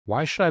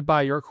Why should I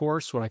buy your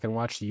course when I can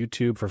watch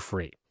YouTube for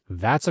free?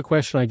 That's a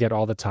question I get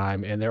all the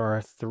time, and there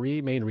are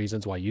three main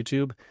reasons why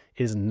YouTube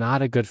is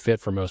not a good fit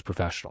for most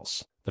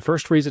professionals. The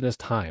first reason is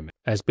time.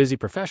 As busy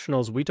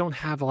professionals, we don't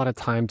have a lot of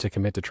time to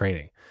commit to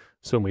training.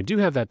 So when we do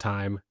have that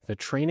time, the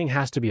training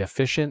has to be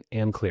efficient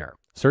and clear.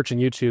 Searching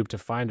YouTube to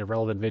find a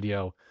relevant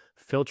video,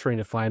 filtering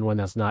to find one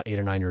that's not 8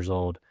 or 9 years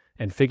old,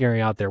 and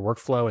figuring out their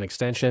workflow and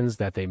extensions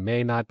that they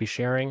may not be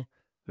sharing,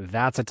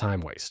 that's a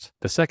time waste.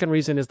 The second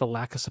reason is the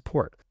lack of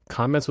support.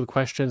 Comments with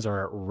questions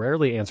are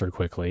rarely answered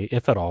quickly,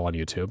 if at all, on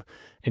YouTube,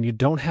 and you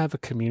don't have a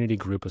community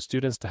group of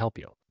students to help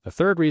you. The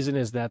third reason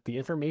is that the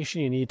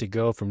information you need to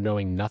go from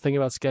knowing nothing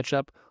about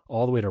SketchUp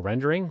all the way to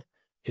rendering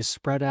is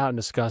spread out and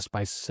discussed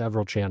by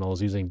several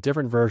channels using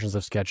different versions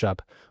of SketchUp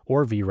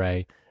or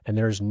V-Ray, and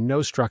there's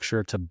no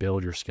structure to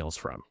build your skills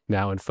from.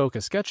 Now in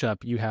Focus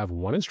SketchUp, you have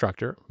one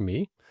instructor,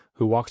 me,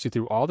 who walks you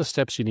through all the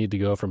steps you need to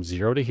go from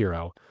zero to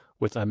hero,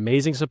 with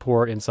amazing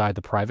support inside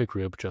the private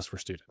group just for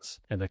students.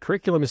 And the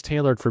curriculum is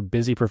tailored for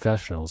busy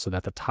professionals so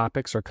that the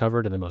topics are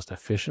covered in the most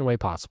efficient way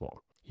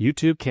possible.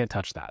 YouTube can't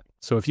touch that.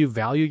 So if you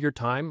value your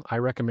time, I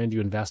recommend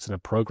you invest in a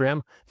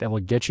program that will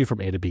get you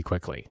from A to B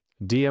quickly.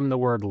 DM the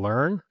word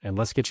learn, and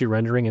let's get you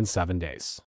rendering in 7 days.